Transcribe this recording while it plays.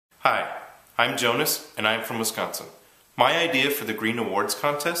Hi, I'm Jonas, and I'm from Wisconsin. My idea for the Green Awards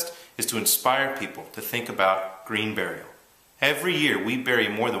contest is to inspire people to think about green burial. Every year we bury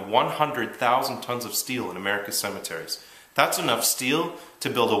more than 100,000 tons of steel in America's cemeteries. That's enough steel to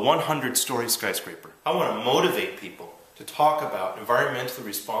build a 100-story skyscraper. I want to motivate people to talk about environmentally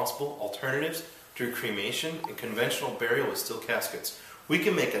responsible alternatives to cremation and conventional burial with steel caskets. We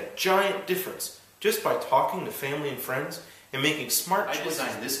can make a giant difference just by talking to family and friends and making smart choices. I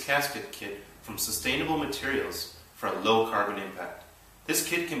designed this casket kit from sustainable materials for a low carbon impact. This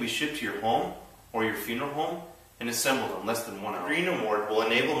kit can be shipped to your home or your funeral home and assembled in less than 1 hour. The Green Award will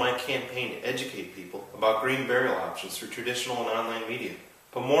enable my campaign to educate people about green burial options through traditional and online media.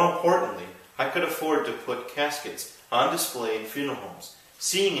 But more importantly, I could afford to put caskets on display in funeral homes.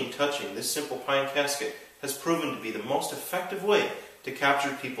 Seeing and touching this simple pine casket has proven to be the most effective way to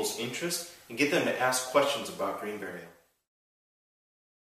capture people's interest and get them to ask questions about green burial.